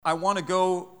I want to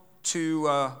go to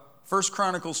 1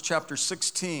 Chronicles chapter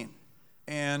 16.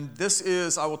 And this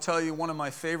is, I will tell you, one of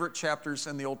my favorite chapters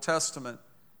in the Old Testament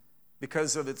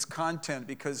because of its content.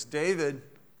 Because David,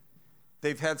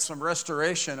 they've had some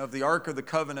restoration of the Ark of the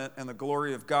Covenant and the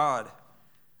glory of God.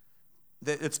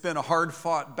 It's been a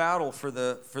hard-fought battle for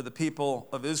the people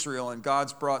of Israel, and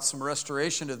God's brought some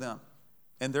restoration to them.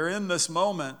 And they're in this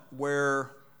moment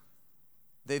where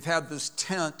they've had this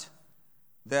tent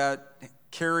that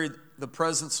carried the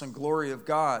presence and glory of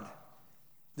God.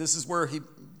 This is where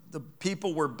the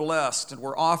people were blessed and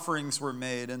where offerings were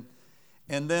made.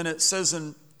 And then it says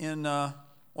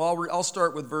I'll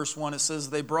start with verse 1. It says,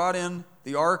 they brought in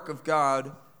the ark of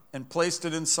God and placed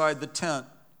it inside the tent,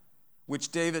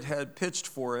 which David had pitched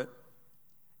for it,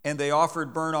 and they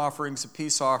offered burnt offerings and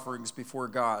peace offerings before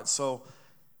God. So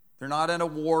they're not in a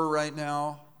war right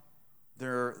now.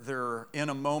 They're in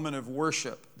a moment of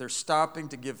worship. They're stopping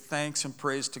to give thanks and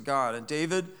praise to God. And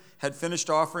David had finished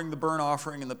offering the burnt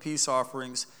offering and the peace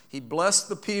offerings. He blessed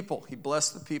the people. He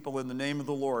blessed the people in the name of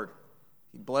the Lord.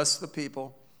 He blessed the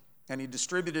people, and he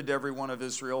distributed to every one of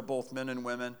Israel, both men and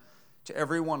women, to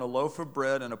everyone a loaf of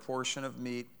bread and a portion of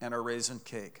meat and a raisin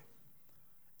cake.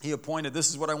 He appointed, this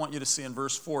is what I want you to see in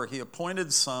verse 4, he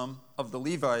appointed some of the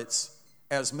Levites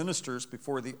as ministers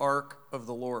before the ark of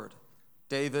the Lord.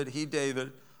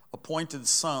 David appointed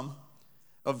some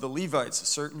of the Levites, a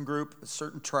certain group, a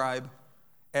certain tribe,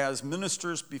 as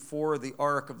ministers before the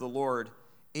ark of the Lord.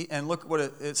 And look what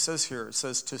it says here. It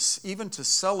says even to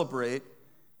celebrate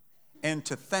and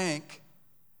to thank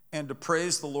and to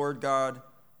praise the Lord God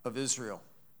of Israel.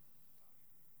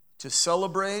 To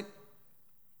celebrate,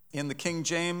 in the King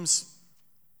James,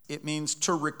 it means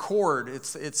to record.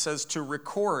 It says to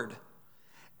record.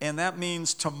 And that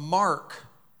means to mark.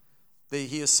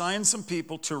 He assigned some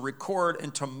people to record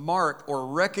and to mark or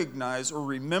recognize or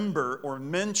remember or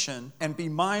mention and be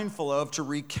mindful of, to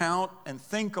recount and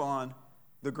think on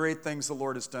the great things the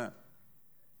Lord has done.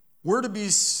 We're to be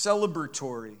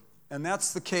celebratory, and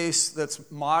that's the case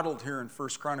that's modeled here in 1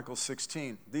 Chronicles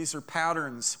 16. These are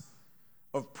patterns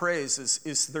of praise.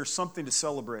 Is there's something to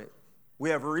celebrate.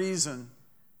 We have reason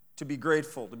to be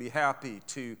grateful, to be happy,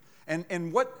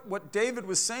 and what David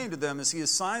was saying to them is he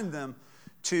assigned them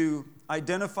to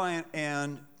identify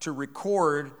and to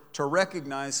record, to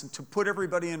recognize, and to put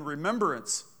everybody in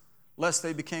remembrance, lest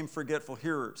they became forgetful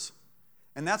hearers.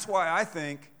 And that's why I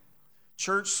think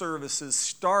church services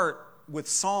start with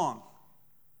song.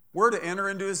 We're to enter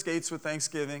into his gates with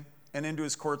thanksgiving and into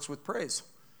his courts with praise.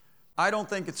 I don't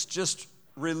think it's just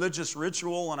religious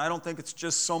ritual, and I don't think it's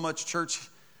just so much church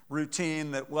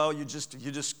routine that, well, you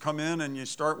just come in and you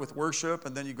start with worship,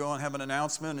 and then you go and have an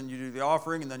announcement, and you do the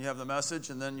offering, and then you have the message,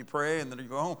 and then you pray, and then you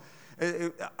go home.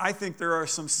 I think there are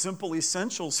some simple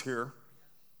essentials here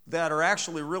that are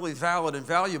actually really valid and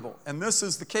valuable. And this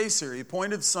is the case here. He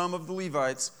appointed some of the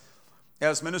Levites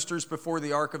as ministers before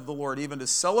the ark of the Lord, even to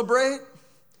celebrate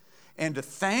and to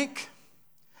thank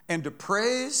and to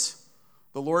praise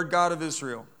the Lord God of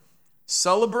Israel.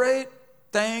 Celebrate,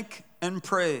 thank, and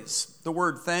praise. The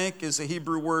word thank is a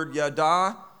Hebrew word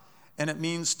yada, and it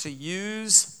means to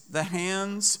use the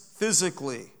hands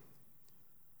physically,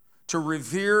 to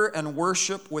revere and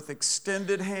worship with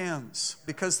extended hands,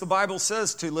 because the Bible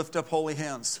says to lift up holy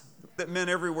hands, that men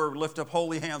everywhere lift up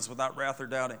holy hands without wrath or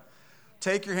doubting.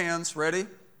 Take your hands, ready?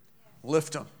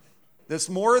 Lift them. That's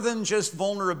more than just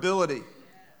vulnerability.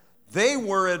 They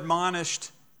were admonished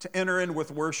to enter in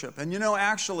with worship. And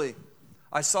actually,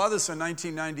 I saw this in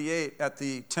 1998 at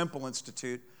the Temple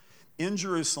Institute in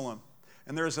Jerusalem.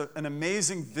 And there's an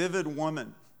amazing, vivid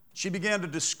woman. She began to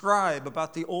describe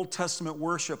about the Old Testament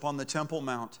worship on the Temple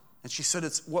Mount. And she said,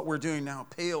 it's what we're doing now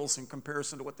pales in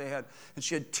comparison to what they had. And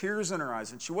she had tears in her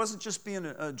eyes. And she wasn't just being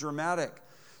dramatic.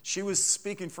 She was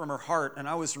speaking from her heart. And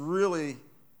I was really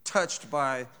touched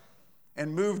by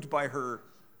and moved by her.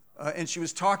 And she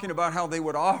was talking about how they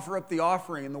would offer up the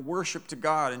offering and the worship to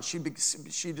God. And she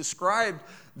described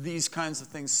these kinds of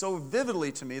things so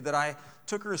vividly to me that I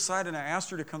took her aside and I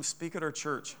asked her to come speak at our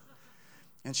church.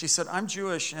 And she said, I'm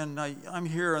Jewish, and I'm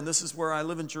here, and this is where I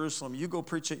live in Jerusalem. You go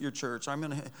preach at your church.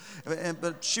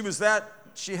 But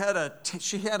she had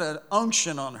an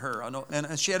unction on her,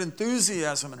 and she had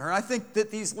enthusiasm in her. I think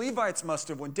that these Levites must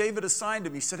have, when David assigned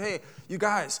him, he said, hey, you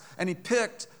guys, and he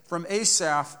picked from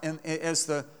Asaph as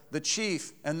the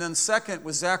chief, and then second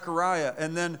was Zechariah,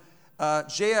 and then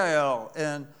Jael,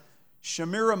 and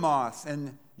Shemiramoth,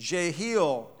 and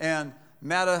Jehiel, and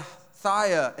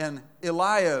Mattathiah, and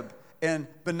Eliab, and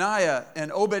Benaiah,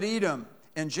 and Obed-Edom,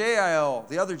 and Jael,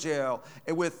 the other Jael,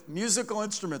 with musical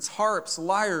instruments, harps,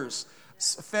 lyres,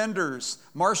 fenders,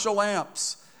 martial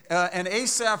amps, And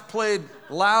Asaph played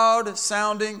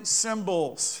loud-sounding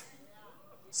cymbals.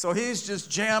 So he's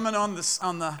just jamming on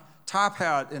the top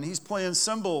hat, and he's playing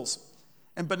cymbals.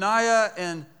 And Benaiah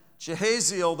and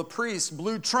Jehaziel, the priest,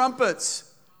 blew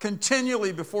trumpets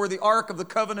continually before the ark of the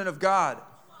covenant of God.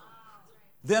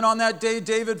 Then on that day,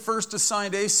 David first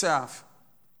assigned Asaph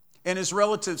and his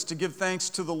relatives to give thanks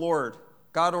to the Lord.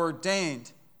 God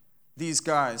ordained these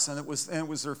guys, and it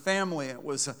was their family. It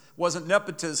wasn't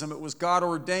nepotism, it was God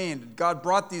ordained. God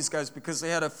brought these guys because they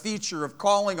had a feature of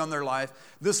calling on their life.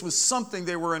 This was something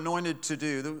they were anointed to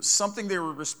do. There was something they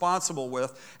were responsible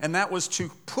with, and that was to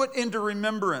put into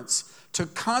remembrance, to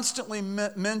constantly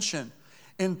mention,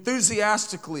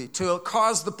 enthusiastically, to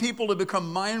cause the people to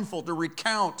become mindful, to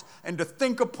recount, and to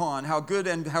think upon how good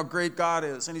and how great God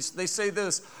is. And they say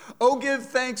this, "Oh, give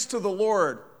thanks to the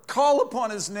Lord, call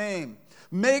upon his name,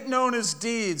 make known his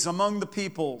deeds among the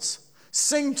peoples.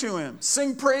 Sing to him,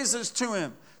 sing praises to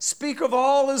him, speak of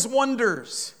all his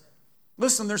wonders."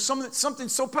 Listen, there's something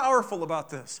so powerful about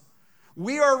this.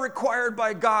 We are required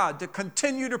by God to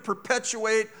continue to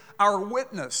perpetuate our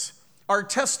witness, our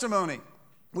testimony.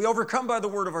 We overcome by the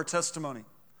word of our testimony.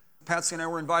 Patsy and I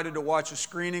were invited to watch a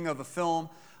screening of a film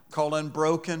called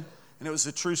Unbroken, and it was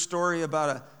a true story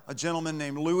about a gentleman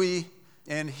named Louis,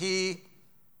 and he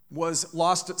was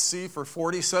lost at sea for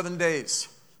 47 days.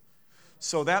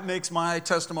 So that makes my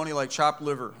testimony like chopped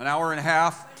liver, an hour and a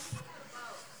half.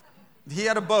 He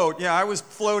had a boat. Yeah, I was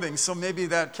floating, so maybe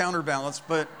that counterbalanced,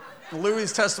 but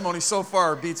Louis' testimony so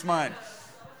far beats mine.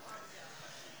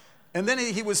 And then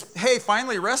he was,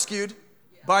 finally rescued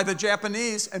by the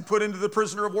Japanese and put into the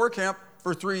prisoner of war camp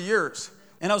for 3 years.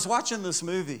 And I was watching this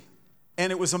movie,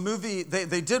 and it was a movie,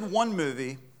 they did one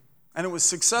movie, and it was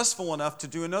successful enough to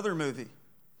do another movie.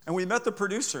 And we met the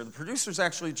producer. The producer's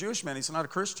actually a Jewish man. He's not a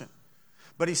Christian.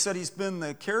 But he said he's been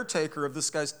the caretaker of this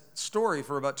guy's story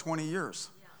for about 20 years.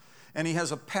 Yeah. And he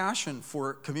has a passion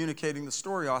for communicating the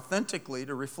story authentically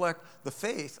to reflect the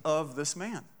faith of this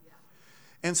man. Yeah.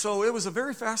 And so it was a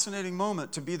very fascinating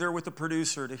moment to be there with the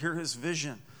producer, to hear his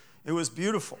vision. It was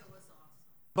beautiful. It was awesome.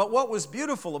 But what was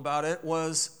beautiful about it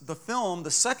was the film,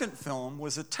 the second film,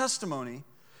 was a testimony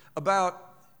about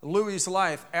Louis'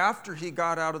 life after he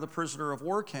got out of the prisoner of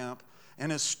war camp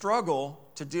and his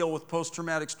struggle to deal with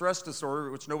post-traumatic stress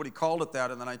disorder, which nobody called it that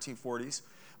in the 1940s,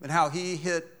 and how he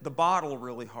hit the bottle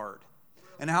really hard,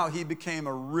 and how he became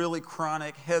a really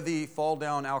chronic, heavy,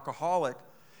 fall-down alcoholic,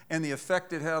 and the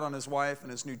effect it had on his wife and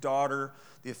his new daughter,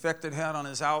 the effect it had on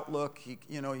his outlook. He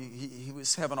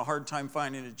was having a hard time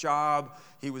finding a job.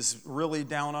 He was really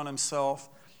down on himself.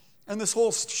 And this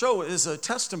whole show is a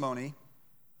testimony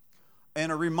and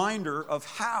a reminder of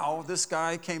how this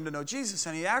guy came to know Jesus.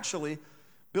 And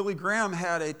Billy Graham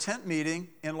had a tent meeting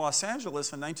in Los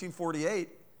Angeles in 1948,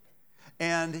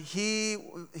 and he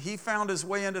found his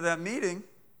way into that meeting,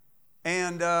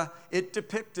 and it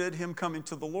depicted him coming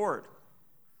to the Lord.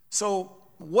 So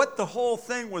what the whole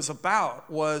thing was about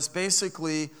was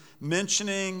basically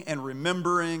mentioning and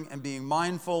remembering and being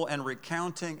mindful and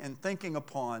recounting and thinking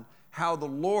upon how the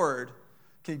Lord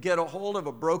can get a hold of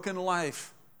a broken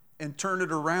life and turn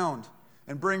it around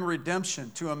and bring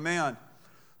redemption to a man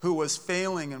who was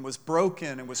failing and was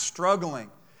broken and was struggling.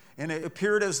 And it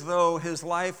appeared as though his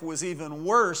life was even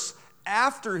worse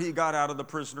after he got out of the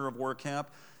prisoner of war camp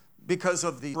because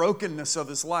of the brokenness of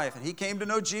his life. And he came to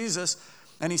know Jesus,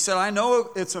 and he said, "I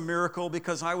know it's a miracle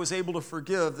because I was able to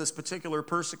forgive this particular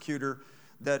persecutor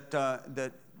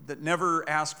that never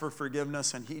asked for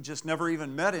forgiveness, and he just never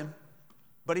even met him."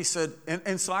 But he said,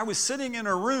 and so I was sitting in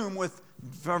a room with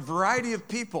a variety of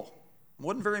people. It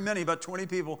wasn't very many, about 20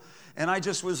 people. And I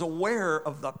just was aware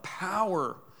of the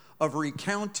power of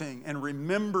recounting and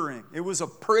remembering. It was a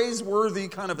praiseworthy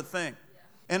kind of a thing.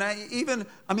 And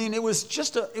it was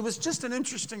just an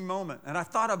interesting moment. And I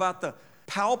thought about the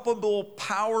palpable,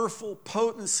 powerful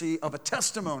potency of a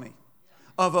testimony,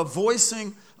 of a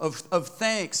voicing of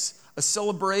thanks, a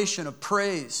celebration of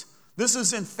praise. This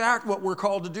is, in fact, what we're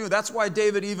called to do. That's why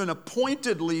David even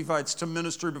appointed Levites to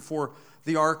minister before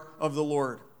the ark of the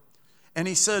Lord. And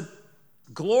he said,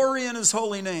 "Glory in his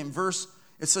holy name."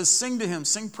 It says, "Sing to him,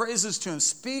 sing praises to him,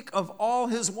 speak of all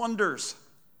his wonders."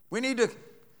 We need to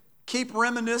keep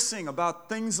reminiscing about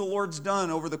things the Lord's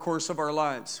done over the course of our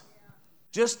lives.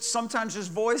 Sometimes just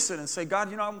voice it and say,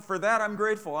 "God, for that I'm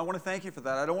grateful. I want to thank you for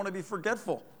that. I don't want to be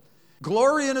forgetful."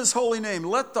 Glory in his holy name.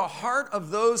 Let the heart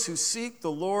of those who seek the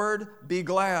Lord be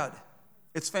glad.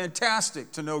 It's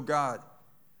fantastic to know God.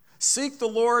 Seek the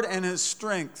Lord and his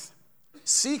strength.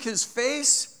 Seek his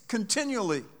face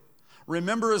continually.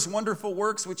 Remember his wonderful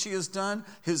works which he has done,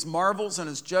 his marvels and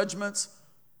his judgments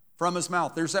from his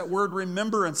mouth. There's that word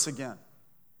remembrance again.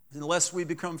 Unless we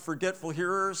become forgetful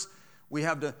hearers, we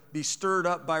have to be stirred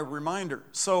up by reminder.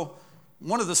 So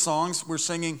one of the songs we're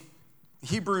singing,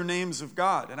 Hebrew names of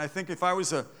God. And I think if I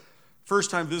was a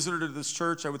first-time visitor to this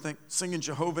church, I would think singing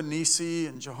Jehovah Nissi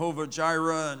and Jehovah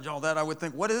Jireh and all that, I would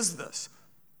think, what is this?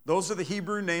 Those are the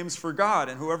Hebrew names for God.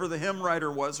 And whoever the hymn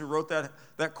writer was who wrote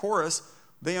that chorus,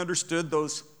 they understood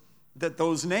that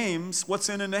those names, what's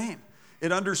in a name?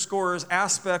 It underscores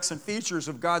aspects and features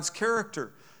of God's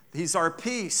character. He's our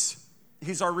peace.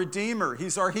 He's our redeemer.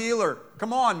 He's our healer.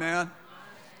 Come on, man.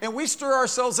 And we stir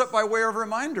ourselves up by way of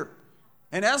reminder.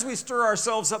 And as we stir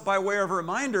ourselves up by way of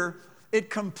reminder, it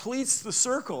completes the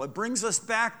circle. It brings us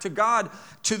back to God,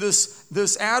 to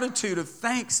this attitude of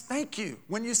thanks, thank you.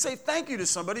 When you say thank you to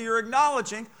somebody, you're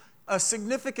acknowledging a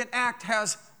significant act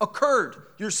has occurred.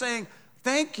 You're saying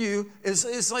thank you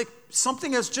is like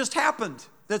something has just happened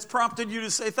that's prompted you to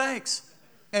say thanks.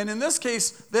 And in this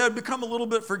case, they had become a little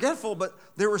bit forgetful, but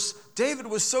David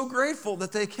was so grateful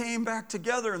that they came back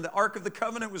together and the Ark of the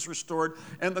Covenant was restored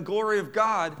and the glory of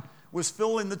God was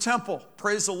filling the temple.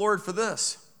 Praise the Lord for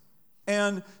this.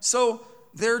 And so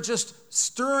they're just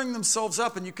stirring themselves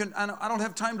up, and I don't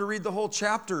have time to read the whole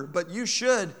chapter, but you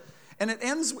should. And it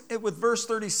ends with verse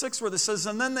 36 where it says,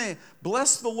 and then they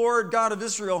blessed the Lord God of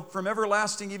Israel from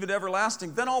everlasting even to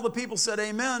everlasting. Then all the people said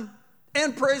amen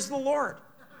and praised the Lord.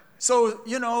 So,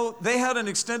 they had an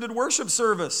extended worship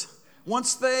service.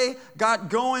 Once they got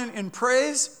going in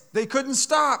praise, they couldn't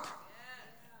stop.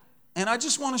 And I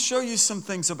just want to show you some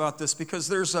things about this because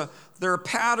there are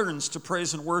patterns to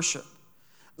praise and worship.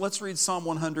 Let's read Psalm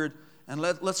 100 and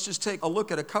let's just take a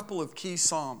look at a couple of key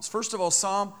psalms. First of all,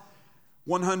 Psalm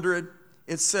 100,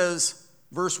 it says,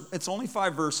 it's only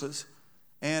 5 verses,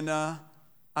 and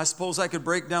I suppose I could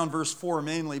break down verse 4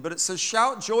 mainly, but it says,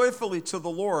 shout joyfully to the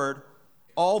Lord,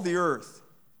 all the earth.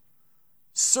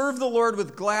 Serve the Lord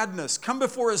with gladness. Come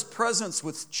before his presence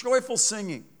with joyful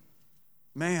singing.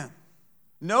 Man.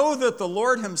 Know that the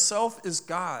Lord himself is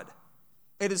God.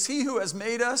 It is he who has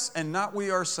made us and not we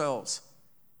ourselves.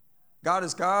 God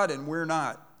is God and we're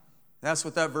not. That's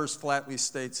what that verse flatly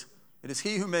states. It is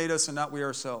he who made us and not we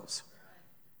ourselves.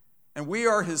 And we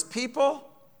are his people,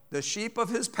 the sheep of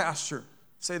his pasture.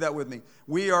 Say that with me.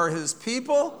 We are his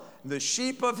people, the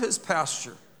sheep of his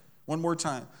pasture. One more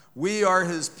time. We are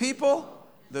his people,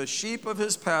 the sheep of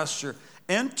his pasture.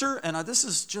 Enter, and this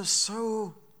is just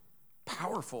so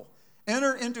powerful.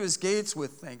 Enter into his gates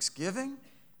with thanksgiving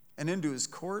and into his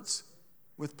courts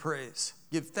with praise.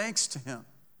 Give thanks to him.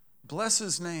 Bless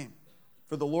his name,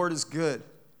 for the Lord is good,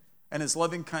 and his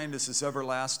loving kindness is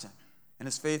everlasting, and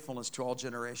his faithfulness to all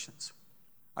generations.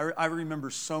 I remember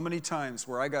so many times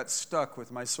where I got stuck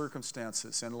with my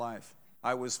circumstances in life.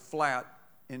 I was flat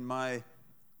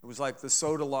it was like the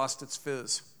soda lost its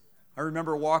fizz. I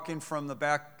remember walking from the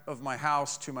back of my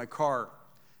house to my car,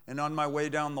 and on my way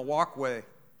down the walkway,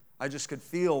 I just could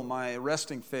feel my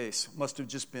resting face must have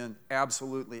just been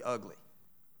absolutely ugly.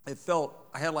 I felt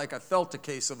a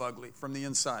case of ugly from the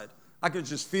inside. I could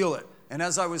just feel it. And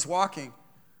as I was walking,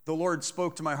 the Lord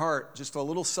spoke to my heart, just a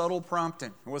little subtle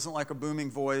prompting. It wasn't like a booming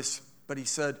voice, but he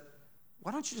said,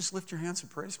 why don't you just lift your hands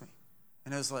and praise me?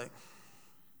 And I was like,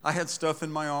 I had stuff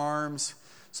in my arms.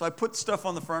 So I put stuff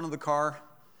on the front of the car,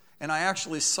 and I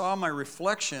actually saw my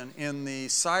reflection in the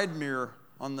side mirror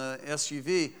on the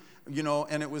SUV.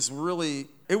 And it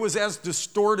was as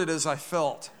distorted as I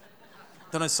felt.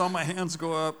 Then I saw my hands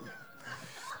go up,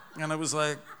 and I was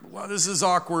like, wow, this is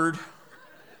awkward.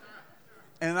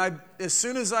 And as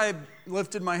soon as I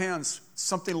lifted my hands,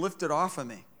 something lifted off of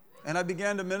me. And I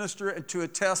began to minister to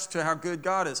attest to how good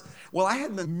God is. Well, I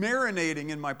had been marinating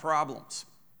in my problems.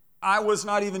 I was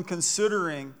not even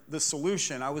considering the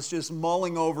solution. I was just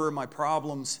mulling over my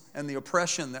problems and the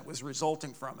oppression that was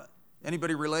resulting from it.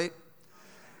 Anybody relate?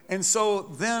 And so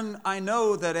then I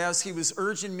know that as he was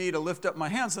urging me to lift up my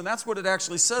hands, and that's what it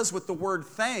actually says with the word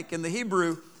thank. In the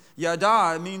Hebrew,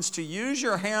 yada, it means to use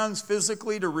your hands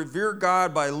physically to revere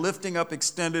God by lifting up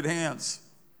extended hands.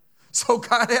 So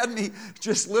God had me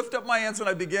just lift up my hands and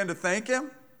I began to thank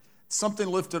him. Something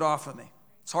lifted off of me.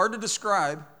 It's hard to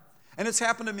describe. And it's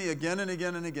happened to me again and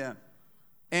again and again.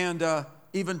 And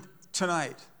even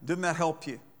tonight, didn't that help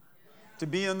you? To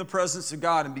be in the presence of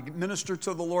God and minister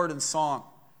to the Lord in song.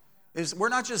 We're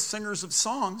not just singers of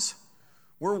songs,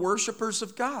 we're worshipers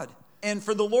of God. And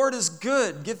for the Lord is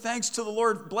good. Give thanks to the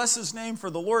Lord. Bless his name, for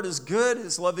the Lord is good.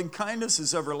 His loving kindness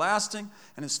is everlasting,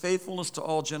 and his faithfulness to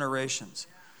all generations.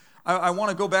 I want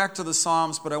to go back to the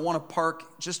Psalms, but I want to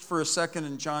park just for a second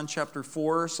in John chapter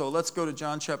 4. So let's go to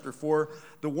John chapter 4.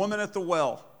 The woman at the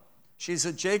well. She's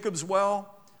at Jacob's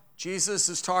well. Jesus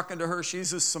is talking to her.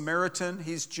 She's a Samaritan.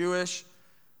 He's Jewish.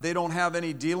 They don't have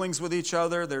any dealings with each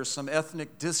other. There's some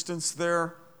ethnic distance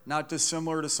there, not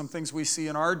dissimilar to some things we see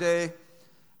in our day.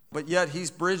 But yet he's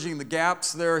bridging the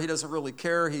gaps there. He doesn't really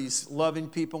care. He's loving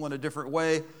people in a different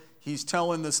way. He's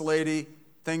telling this lady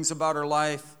things about her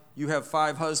life. You have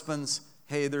 5 husbands.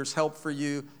 Hey, there's help for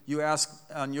you. You ask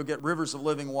and you'll get rivers of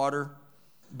living water.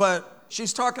 But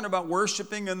she's talking about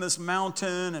worshiping in this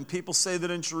mountain, and people say that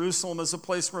in Jerusalem is a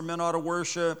place where men ought to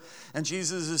worship. And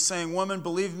Jesus is saying, woman,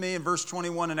 believe me, in verse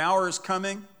 21, an hour is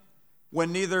coming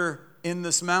when neither in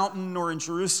this mountain nor in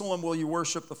Jerusalem will you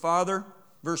worship the Father.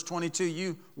 Verse 22,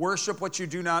 you worship what you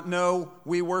do not know.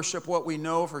 We worship what we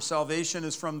know, for salvation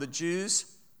is from the Jews.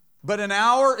 But an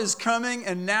hour is coming,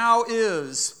 and now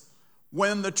is,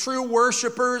 when the true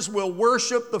worshipers will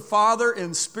worship the Father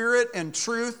in spirit and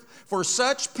truth. For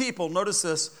such people, notice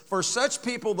this, for such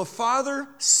people the Father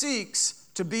seeks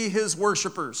to be his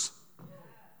worshipers.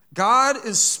 God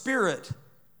is spirit,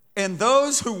 and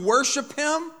those who worship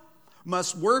him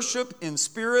must worship in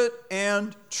spirit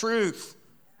and truth.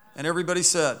 And everybody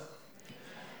said,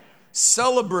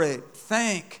 celebrate,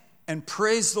 thank, and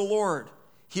praise the Lord.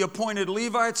 He appointed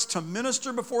Levites to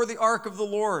minister before the ark of the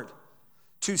Lord,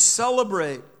 to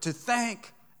celebrate, to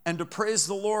thank, and to praise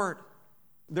the Lord.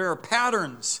 There are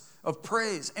patterns of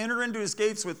praise. Enter into his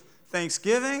gates with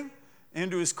thanksgiving,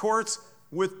 into his courts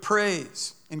with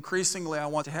praise. Increasingly, I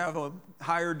want to have a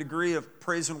higher degree of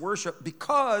praise and worship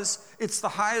because it's the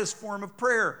highest form of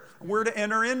prayer. We're to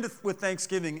enter into with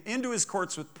thanksgiving, into his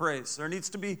courts with praise. There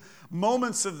needs to be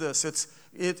moments of this.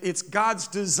 It's God's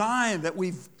design that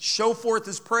we show forth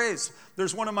his praise.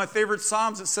 There's one of my favorite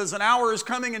Psalms that says, an hour is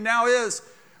coming and now is,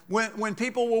 when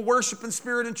people will worship in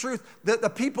spirit and truth, that the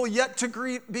people yet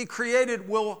to be created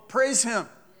will praise him.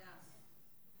 Yeah.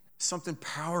 Something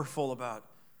powerful about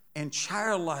and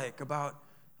childlike about,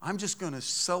 I'm just going to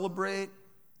celebrate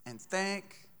and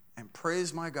thank and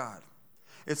praise my God.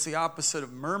 It's the opposite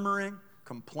of murmuring,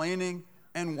 complaining,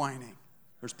 and whining.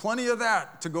 There's plenty of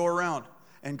that to go around.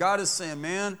 And God is saying,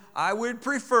 man, I would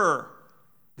prefer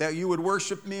that you would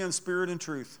worship me in spirit and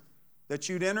truth. That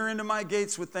you'd enter into my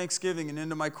gates with thanksgiving and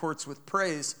into my courts with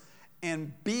praise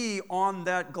and be on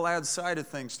that glad side of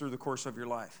things through the course of your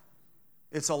life.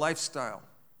 It's a lifestyle.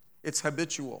 It's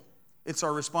habitual. It's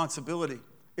our responsibility.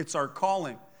 It's our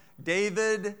calling.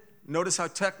 David, notice how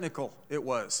technical it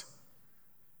was,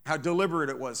 how deliberate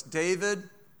it was. David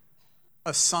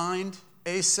assigned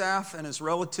Asaph and his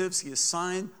relatives, he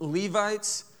assigned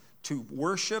Levites to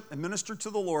worship and minister to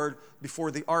the Lord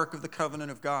before the ark of the covenant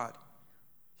of God.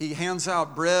 He hands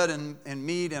out bread and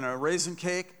meat and a raisin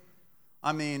cake.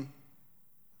 I mean,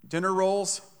 dinner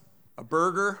rolls, a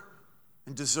burger,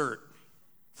 and dessert.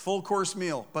 Full course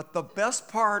meal. But the best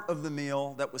part of the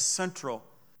meal that was central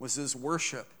was his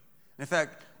worship. In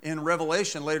fact, in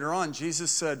Revelation later on,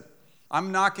 Jesus said,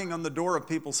 I'm knocking on the door of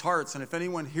people's hearts, and if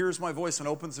anyone hears my voice and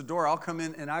opens the door, I'll come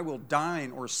in and I will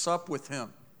dine or sup with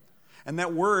him. And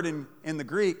that word in the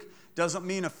Greek doesn't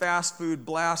mean a fast food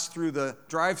blast through the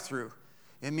drive-thru.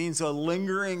 It means a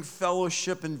lingering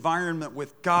fellowship environment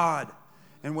with God.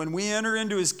 And when we enter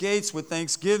into his gates with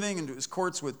thanksgiving, into his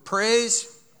courts with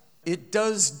praise, it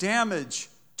does damage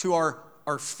to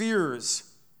our fears.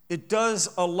 It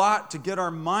does a lot to get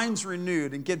our minds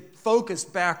renewed and get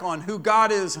focused back on who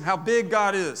God is and how big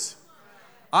God is.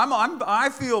 I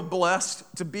feel blessed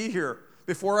to be here.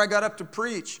 Before I got up to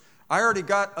preach, I already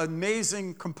got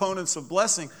amazing components of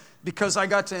blessing because I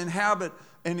got to inhabit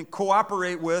and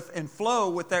cooperate with and flow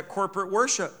with that corporate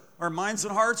worship. Our minds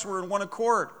and hearts were in one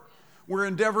accord. We're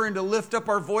endeavoring to lift up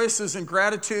our voices in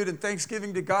gratitude and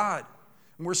thanksgiving to God.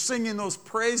 And we're singing those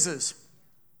praises.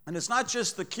 And it's not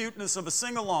just the cuteness of a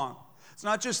sing-along. It's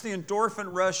not just the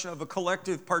endorphin rush of a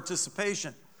collective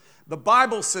participation. The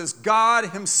Bible says God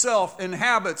himself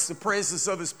inhabits the praises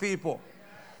of his people.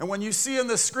 And when you see in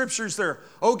the scriptures there,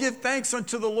 oh, give thanks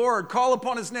unto the Lord, call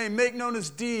upon his name, make known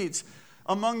his deeds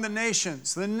among the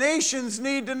nations. The nations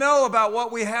need to know about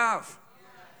what we have.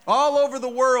 All over the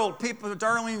world, people,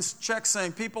 Darlene's check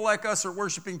saying, people like us are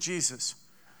worshiping Jesus.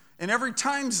 In every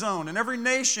time zone, in every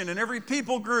nation, in every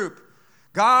people group,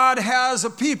 God has a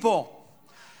people.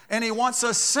 And he wants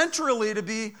us centrally to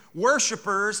be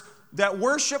worshipers that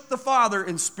worship the Father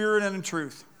in spirit and in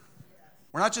truth.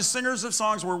 We're not just singers of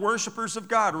songs, we're worshipers of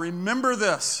God. Remember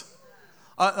this.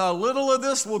 A little of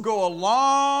this will go a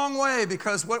long way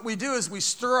because what we do is we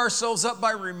stir ourselves up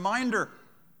by reminder.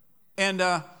 And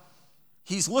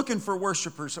he's looking for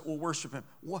worshipers that will worship him.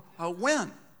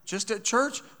 When? Just at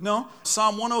church? No.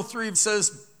 Psalm 103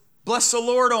 says, bless the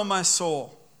Lord, O my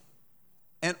soul,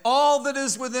 and all that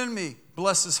is within me,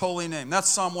 bless his holy name. That's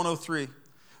Psalm 103.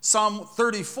 Psalm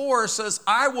 34 says,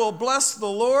 I will bless the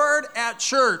Lord at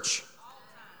church.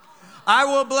 I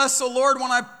will bless the Lord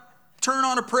when I turn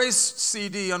on a praise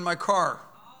CD on my car.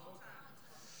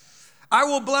 I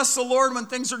will bless the Lord when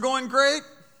things are going great.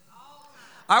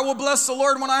 I will bless the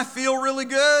Lord when I feel really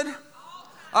good.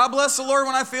 I'll bless the Lord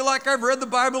when I feel like I've read the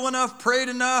Bible enough, prayed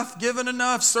enough, given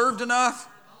enough, served enough.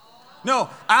 No,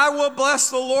 I will bless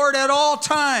the Lord at all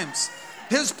times.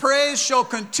 His praise shall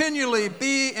continually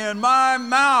be in my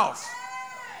mouth.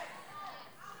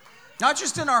 Not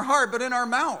just in our heart, but in our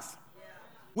mouth.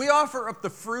 We offer up the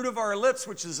fruit of our lips,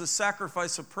 which is a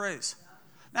sacrifice of praise.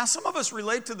 Now, some of us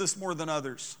relate to this more than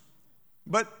others,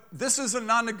 but this is a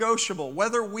non-negotiable.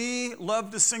 Whether we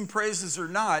love to sing praises or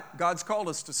not, God's called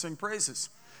us to sing praises.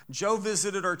 Joe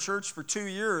visited our church for 2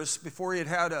 years before he had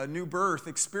had a new birth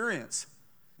experience.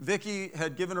 Vicki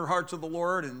had given her heart to the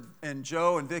Lord, and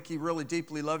Joe and Vicki really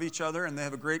deeply love each other, and they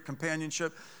have a great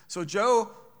companionship. So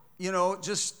Joe,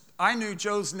 I knew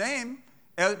Joe's name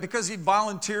because he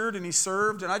volunteered and he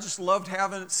served, and I just loved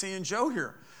seeing Joe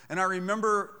here. And I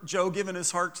remember Joe giving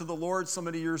his heart to the Lord so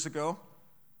many years ago.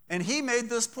 And he made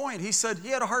this point. He said he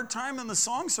had a hard time in the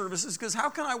song services because how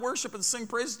can I worship and sing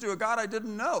praises to a God I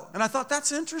didn't know? And I thought,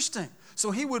 that's interesting.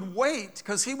 So he would wait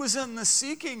because he was in the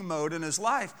seeking mode in his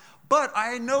life. But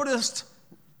I noticed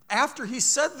after he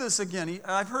said this again,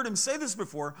 I've heard him say this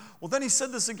before, well, then he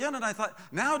said this again, and I thought,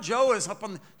 now Joe is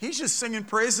he's just singing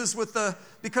praises with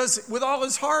all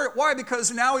his heart. Why?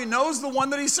 Because now he knows the one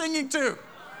that he's singing to.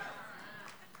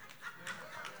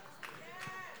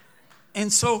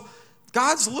 And so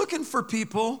God's looking for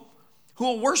people who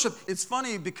will worship. It's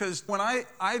funny because when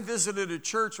I visited a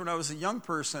church when I was a young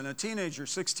person, a teenager,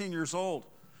 16 years old,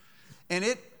 and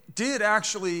it did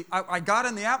actually, I got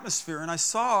in the atmosphere and I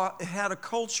saw it had a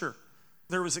culture.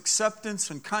 There was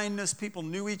acceptance and kindness. People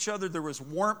knew each other. There was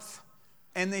warmth.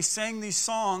 And they sang these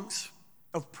songs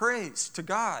of praise to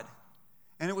God.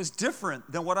 And it was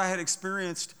different than what I had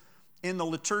experienced in the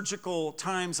liturgical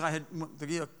times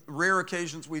the rare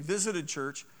occasions we visited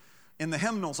church. In the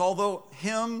hymnals, although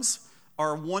hymns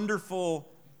are wonderful,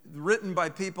 written by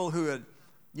people who had,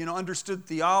 understood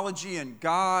theology and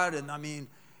God, and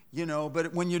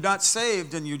but when you're not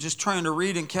saved and you're just trying to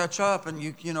read and catch up, and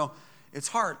it's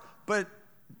hard. But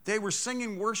they were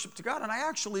singing worship to God, and I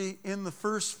actually,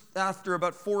 after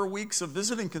about 4 weeks of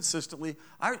visiting consistently,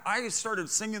 I started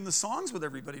singing the songs with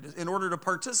everybody in order to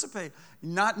participate,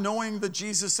 not knowing the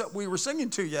Jesus that we were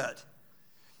singing to yet.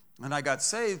 And I got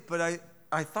saved, but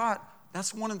I thought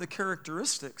that's one of the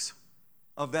characteristics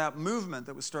of that movement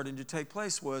that was starting to take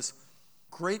place was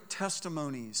great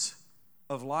testimonies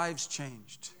of lives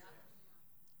changed.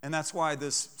 And that's why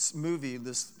this movie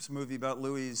about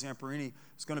Louis Zamperini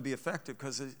is going to be effective,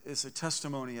 because it's a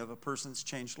testimony of a person's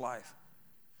changed life.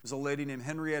 There's a lady named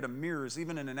Henrietta Mears,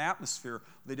 even in an atmosphere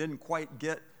they didn't quite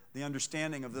get the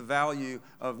understanding of the value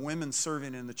of women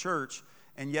serving in the church,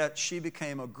 and yet she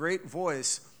became a great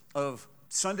voice of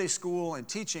Sunday school and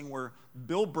teaching, where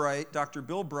Dr.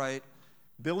 Bill Bright,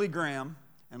 Billy Graham,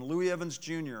 and Louis Evans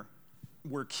Jr.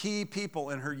 were key people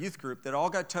in her youth group that all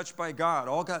got touched by God,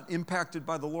 all got impacted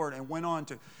by the Lord, and went on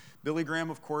to, Billy Graham,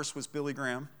 of course, was Billy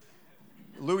Graham.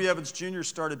 Louis Evans Jr.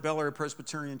 started Bel Air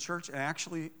Presbyterian Church and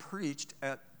actually preached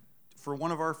for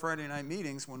one of our Friday night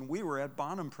meetings when we were at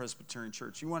Bonham Presbyterian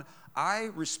Church. I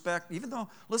respect, even though,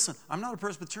 listen, I'm not a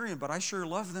Presbyterian, but I sure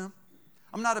love them.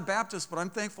 I'm not a Baptist, but I'm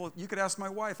thankful. You could ask my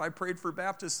wife. I prayed for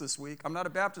Baptists this week. I'm not a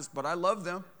Baptist, but I love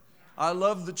them. I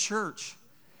love the church.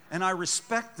 And I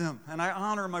respect them. And I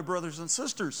honor my brothers and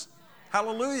sisters.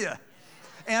 Hallelujah.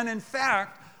 And in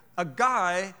fact, a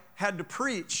guy had to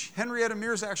preach. Henrietta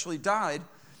Mears actually died.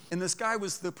 And this guy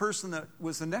was the person that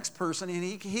was the next person. And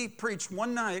he preached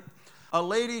one night. A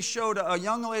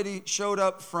young lady showed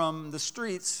up from the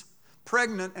streets,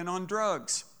 pregnant and on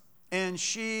drugs. And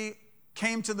she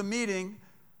came to the meeting.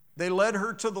 They led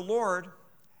her to the Lord,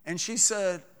 and she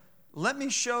said, let me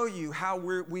show you how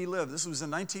we live. This was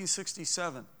in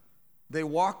 1967. They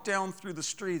walked down through the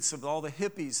streets of all the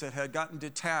hippies that had gotten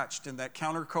detached in that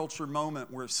counterculture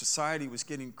moment where society was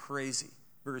getting crazy,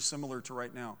 very similar to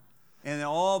right now. And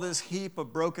all this heap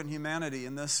of broken humanity,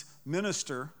 and this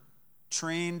minister,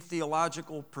 trained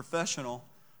theological professional,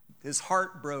 his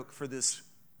heart broke for this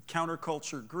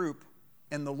counterculture group.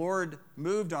 And the Lord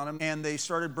moved on them, and they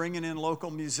started bringing in local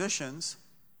musicians,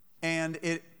 and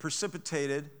it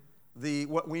precipitated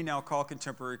what we now call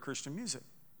contemporary Christian music.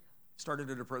 Started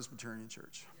at a Presbyterian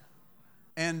church.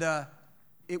 And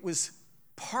it was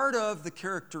part of the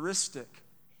characteristic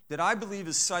that I believe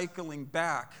is cycling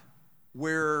back,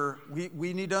 where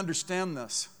we need to understand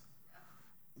this.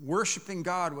 Worshiping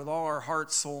God with all our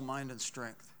heart, soul, mind, and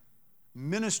strength.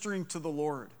 ministering to the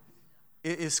Lord.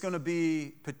 It's going to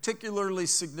be particularly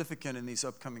significant in these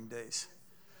upcoming days.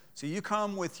 So you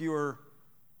come with your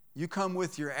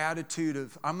attitude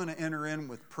of, I'm going to enter in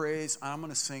with praise, I'm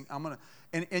going to sing,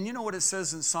 and you know what it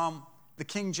says in the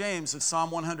King James of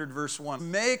Psalm 100 verse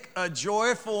 1. Make a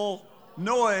joyful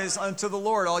noise unto the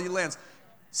Lord, all you lands.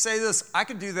 Say this, I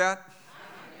can do that.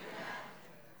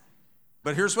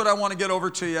 But here's what I want to get over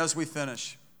to you as we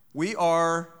finish. We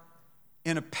are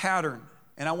in a pattern,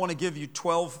 and I want to give you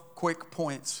 12 quick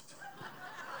points.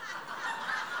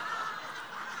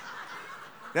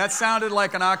 That sounded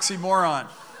like an oxymoron.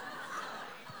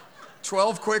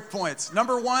 12 quick points.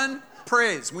 Number 1,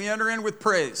 praise. We enter in with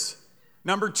praise.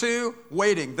 Number 2,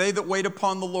 waiting. They that wait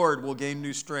upon the Lord will gain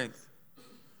new strength.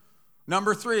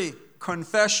 Number 3,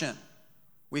 confession.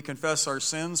 We confess our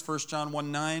sins, 1 John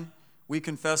 1:9. We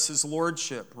confess his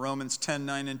lordship, Romans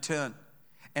 10:9 and 10.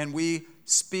 And we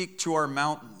speak to our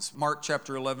mountains, Mark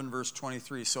chapter 11, verse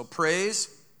 23. So praise,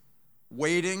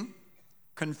 waiting,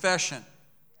 confession,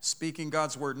 speaking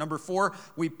God's word. Number 4,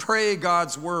 we pray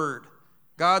God's word.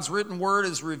 God's written word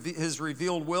is his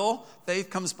revealed will. Faith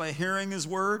comes by hearing his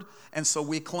word. And so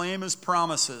we claim his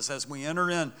promises as we enter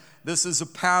in. This is a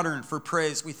pattern for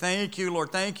praise. We thank you,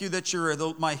 Lord. Thank you that you're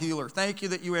my healer. Thank you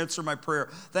that you answer my prayer.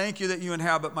 Thank you that you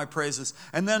inhabit my praises.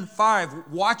 And then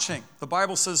 5, watching. The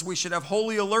Bible says we should have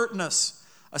holy alertness,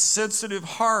 a sensitive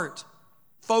heart,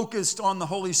 focused on the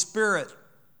Holy Spirit.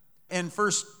 And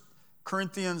 1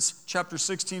 Corinthians chapter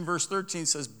 16, verse 13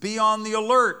 says, be on the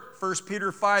alert. 1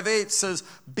 Peter 5:8 says,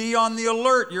 be on the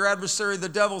alert. Your adversary, the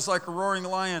devil's like a roaring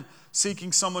lion,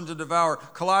 seeking someone to devour.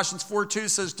 Colossians 4:2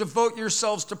 says, devote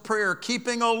yourselves to prayer,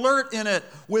 keeping alert in it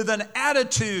with an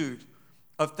attitude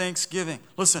of thanksgiving.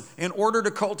 Listen, in order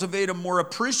to cultivate a more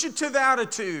appreciative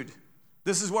attitude,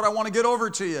 this is what I want to get over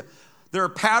to you. There are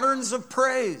patterns of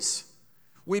praise.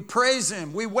 We praise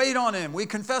him, we wait on him, we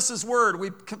confess his word, we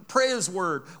pray his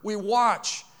word, we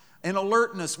watch in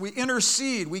alertness, we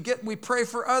intercede, we pray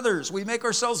for others, we make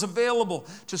ourselves available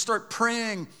to start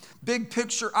praying big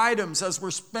picture items as we're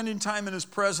spending time in his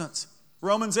presence.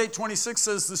 Romans 8:26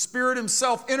 says the Spirit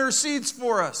himself intercedes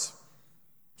for us.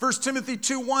 1 Timothy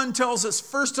 2:1 tells us,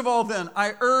 first of all then,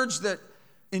 I urge that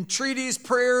entreaties,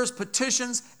 prayers,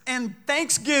 petitions, and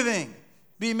thanksgiving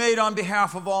be made on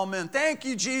behalf of all men. Thank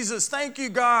you, Jesus. Thank you,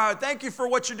 God. Thank you for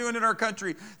what you're doing in our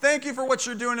country. Thank you for what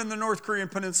you're doing in the North Korean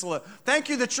Peninsula. Thank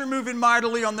you that you're moving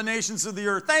mightily on the nations of the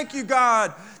earth. Thank you,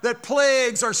 God, that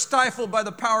plagues are stifled by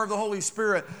the power of the Holy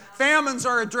Spirit. Famines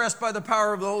are addressed by the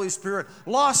power of the Holy Spirit.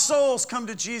 Lost souls come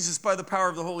to Jesus by the power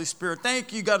of the Holy Spirit.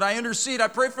 Thank you, God. I intercede. I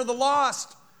pray for the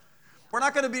lost. We're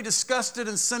not going to be disgusted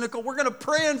and cynical. We're going to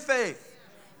pray in faith.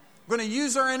 We're going to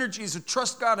use our energies to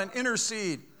trust God and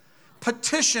intercede.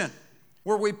 Petition,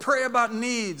 where we pray about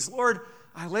needs. Lord,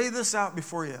 I lay this out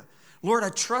before you. Lord, I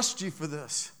trust you for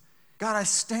this. God, I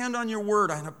stand on your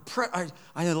word.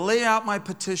 I lay out my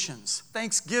petitions,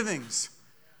 thanksgivings,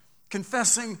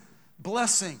 confessing,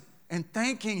 blessing, and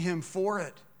thanking him for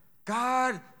it.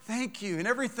 God, thank you. In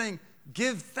everything,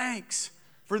 give thanks.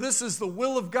 For this is the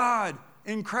will of God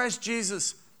in Christ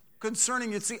Jesus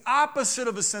concerning. It's the opposite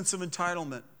of a sense of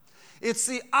entitlement. It's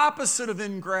the opposite of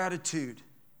ingratitude.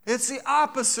 It's the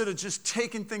opposite of just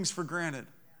taking things for granted.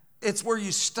 It's where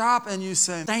you stop and you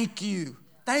say, thank you,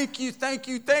 thank you, thank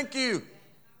you, thank you,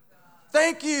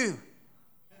 thank you.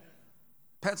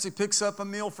 Patsy picks up a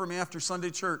meal for me after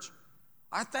Sunday church.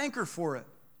 I thank her for it.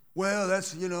 Well,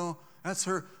 that's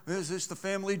her, it's the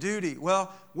family duty.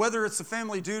 Well, whether it's the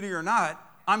family duty or not,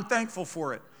 I'm thankful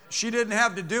for it. She didn't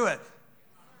have to do it.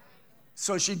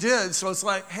 So she did. So it's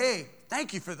like, hey,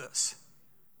 thank you for this.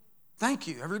 Thank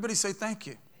you. Everybody say thank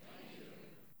you.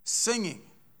 Singing,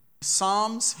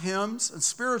 psalms, hymns, and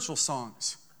spiritual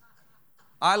songs.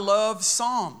 I love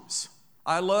psalms.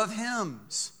 I love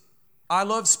hymns. I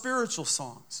love spiritual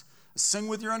songs. Sing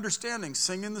with your understanding.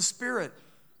 Sing in the Spirit.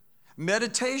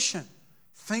 Meditation.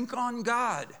 Think on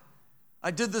God.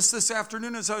 I did this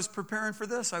afternoon as I was preparing for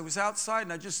this. I was outside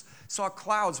and I just saw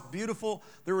clouds, beautiful.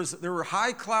 There were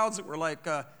high clouds that were like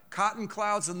cotton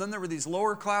clouds, and then there were these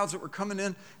lower clouds that were coming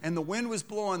in, and the wind was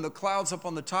blowing the clouds up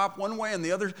on the top one way and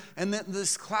the other, and then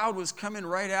this cloud was coming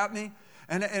right at me,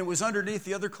 and it was underneath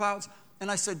the other clouds. And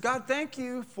I said, God, thank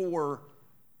you for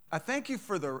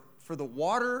the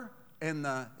water and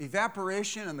the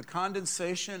evaporation and the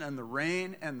condensation and the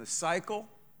rain and the cycle.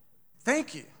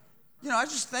 Thank you. I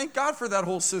just thank God for that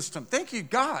whole system. Thank you,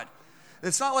 God.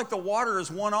 It's not like the water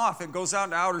is one off. It goes out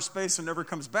into outer space and never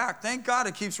comes back. Thank God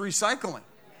it keeps recycling.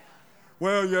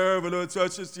 Well, yeah, but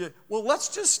that's just, yeah. Well, let's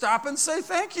just stop and say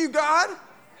thank you, God.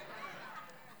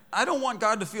 I don't want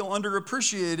God to feel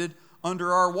underappreciated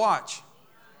under our watch.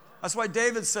 That's why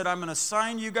David said, I'm going to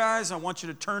assign you guys. I want you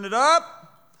to turn it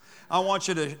up. I want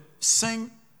you to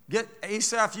sing. Get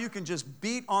Asaph, you can just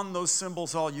beat on those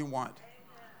cymbals all you want.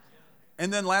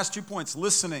 And then last 2 points,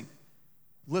 listening.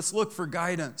 Let's look for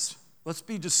guidance. Let's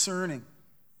be discerning.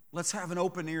 Let's have an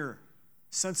open ear,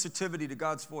 sensitivity to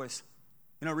God's voice.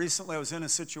 You know, recently I was in a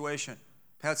situation.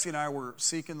 Patsy and I were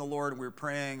seeking the Lord, and we were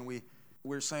praying, and we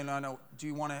were saying, do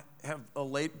you want to have a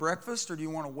late breakfast, or do you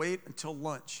want to wait until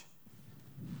lunch?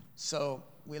 So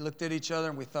we looked at each other,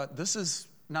 and we thought, this is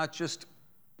not just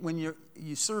when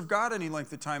you serve God any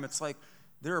length of time, it's like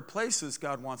there are places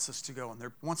God wants us to go, and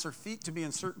there wants our feet to be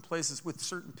in certain places with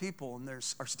certain people, and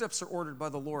our steps are ordered by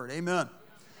the Lord. Amen.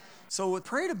 So we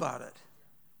prayed about it.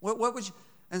 What would you?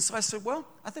 And so I said, well,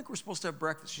 I think we're supposed to have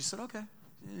breakfast. She said, okay.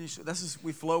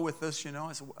 We flow with this, you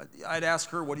know. I'd ask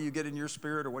her, what do you get in your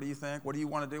spirit, or what do you think? What do you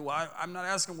want to do? Well, I'm not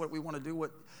asking what we want to do.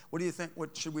 What do you think?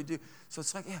 What should we do? So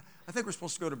it's like, yeah, I think we're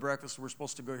supposed to go to breakfast. We're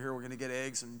supposed to go here. We're going to get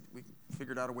eggs, and we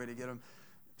figured out a way to get them.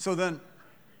 So then,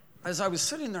 as I was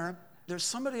sitting there, there's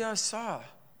somebody I saw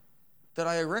that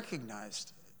I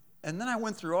recognized. And then I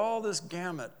went through all this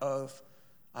gamut of,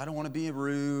 I don't want to be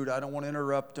rude. I don't want to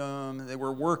interrupt them. They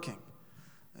were working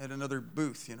at another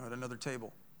booth, you know, at another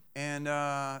table. And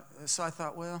so I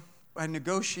thought, well, I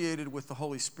negotiated with the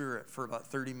Holy Spirit for about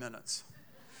 30 minutes.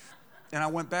 And I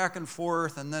went back and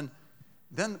forth, and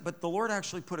but the Lord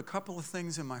actually put a couple of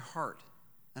things in my heart.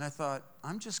 And I thought,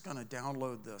 I'm just going to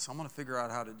download this. I'm going to figure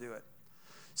out how to do it.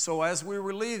 So as we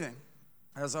were leaving,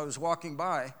 as I was walking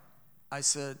by, I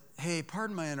said, hey,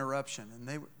 pardon my interruption. And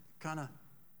they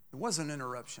it was an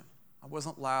interruption. I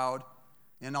wasn't loud.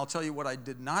 And I'll tell you what I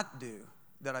did not do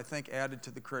that I think added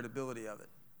to the credibility of it.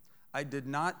 I did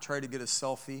not try to get a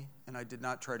selfie, and I did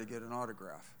not try to get an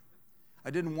autograph.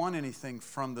 I didn't want anything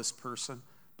from this person,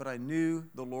 but I knew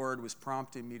the Lord was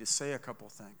prompting me to say a couple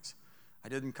things. I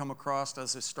didn't come across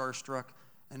as a starstruck,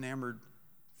 enamored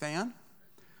fan,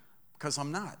 because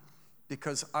I'm not.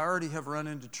 Because I already have run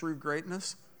into true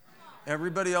greatness.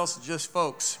 Everybody else is just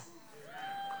folks.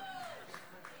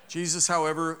 Jesus,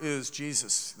 however, is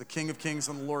Jesus, the King of Kings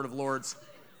and the Lord of Lords.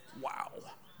 Wow.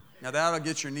 Now that'll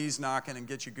get your knees knocking and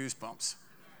get you goosebumps.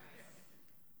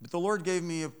 But the Lord gave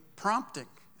me a prompting,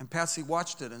 and Patsy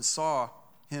watched it and saw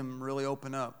him really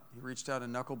open up. He reached out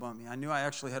and knuckle bumped me. I knew I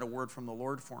actually had a word from the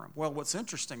Lord for him. Well, what's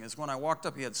interesting is when I walked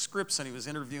up, he had scripts, and he was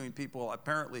interviewing people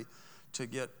apparently to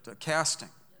get casting.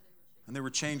 And they were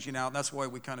changing out. That's why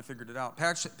we kind of figured it out.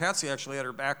 Patsy actually had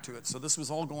her back to it. So this was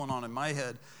all going on in my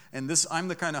head. And I'm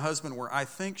the kind of husband where I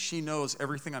think she knows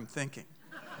everything I'm thinking.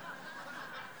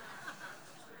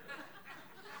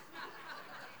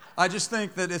 I just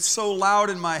think that it's so loud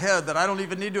in my head that I don't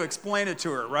even need to explain it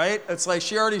to her, right? It's like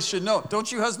she already should know.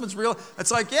 Don't you husbands realize? It's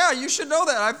like, yeah, you should know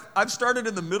that. I've started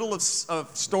in the middle of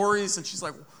stories, and she's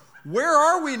like, where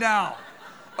are we now?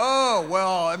 Oh,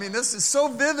 well, I mean, this is so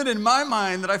vivid in my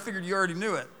mind that I figured you already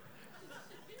knew it.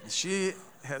 She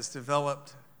has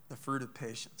developed the fruit of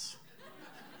patience.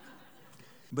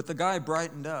 But the guy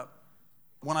brightened up.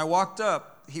 When I walked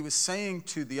up, he was saying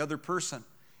to the other person,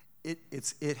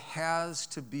 it has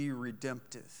to be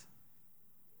redemptive.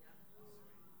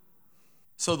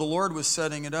 So the Lord was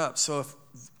setting it up. So if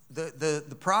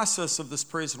the process of this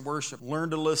praise and worship, learn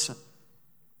to listen.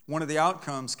 One of the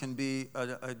outcomes can be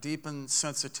a deepened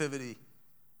sensitivity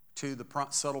to the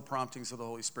subtle promptings of the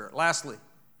Holy Spirit. Lastly,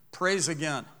 praise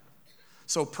again.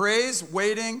 So praise,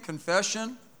 waiting,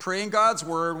 confession, praying God's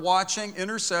word, watching,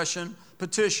 intercession,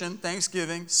 petition,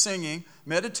 thanksgiving, singing,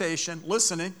 meditation,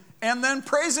 listening, and then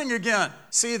praising again.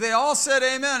 See, they all said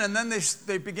amen, and then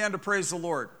they began to praise the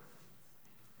Lord.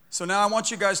 So now I want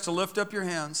you guys to lift up your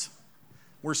hands.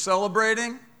 We're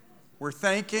celebrating, we're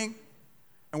thanking,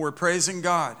 and we're praising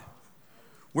God.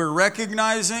 We're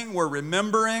recognizing, we're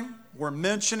remembering, we're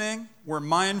mentioning, we're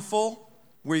mindful,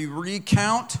 we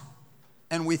recount,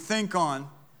 and we think on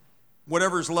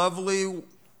whatever's lovely,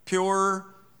 pure,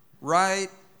 right,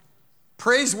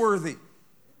 praiseworthy.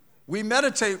 We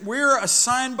meditate. We're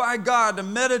assigned by God to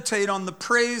meditate on the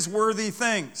praiseworthy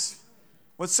things.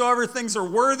 Whatsoever things are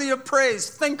worthy of praise,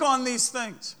 think on these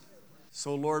things.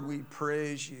 So, Lord, we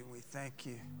praise you. We thank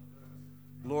you.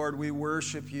 Lord, we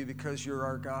worship you because you're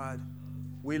our God.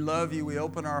 We love you. We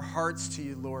open our hearts to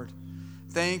you, Lord.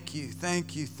 Thank you,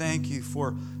 thank you, thank you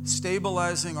for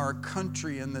stabilizing our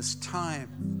country in this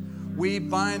time. We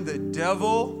bind the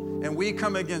devil and we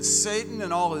come against Satan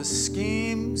and all his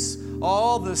schemes,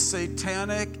 all the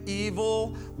satanic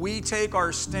evil. We take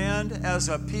our stand as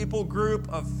a people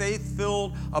group of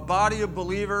faith-filled, a body of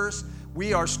believers.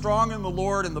 We are strong in the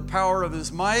Lord and the power of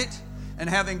his might. And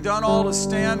having done all to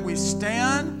stand, we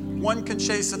stand. One can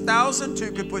chase 1,000,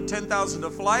 two could put 10,000 to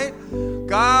flight.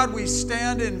 God, we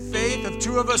stand in faith. If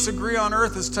two of us agree on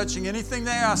earth as touching anything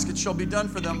they ask, it shall be done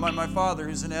for them by my Father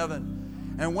who's in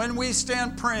heaven. And when we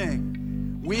stand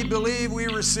praying, we believe we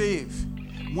receive.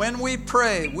 When we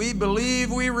pray, we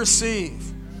believe we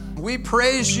receive. We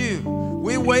praise you.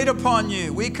 We wait upon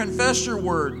you. We confess your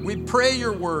word. We pray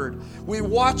your word. We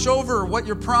watch over what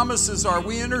your promises are.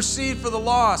 We intercede for the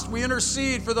lost. We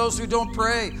intercede for those who don't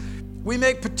pray. We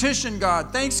make petition,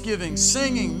 God, thanksgiving,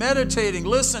 singing, meditating,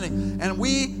 listening, and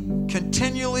we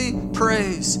continually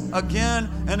praise again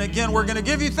and again. We're going to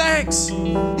give you thanks,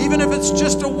 even if it's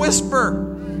just a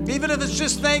whisper, even if it's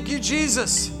just thank you,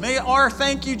 Jesus. May our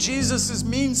thank you, Jesus,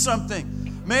 mean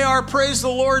something. May our praise the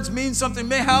Lord's mean something.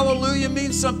 May hallelujah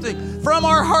mean something from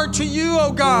our heart to you,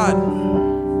 oh God.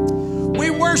 We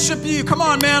worship you. Come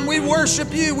on, man. We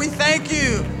worship you. We thank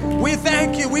you. We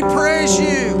thank you. We praise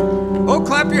you. Oh,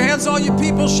 clap your hands, all you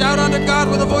people. Shout unto God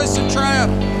with a voice of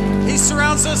triumph. He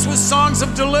surrounds us with songs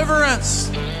of deliverance.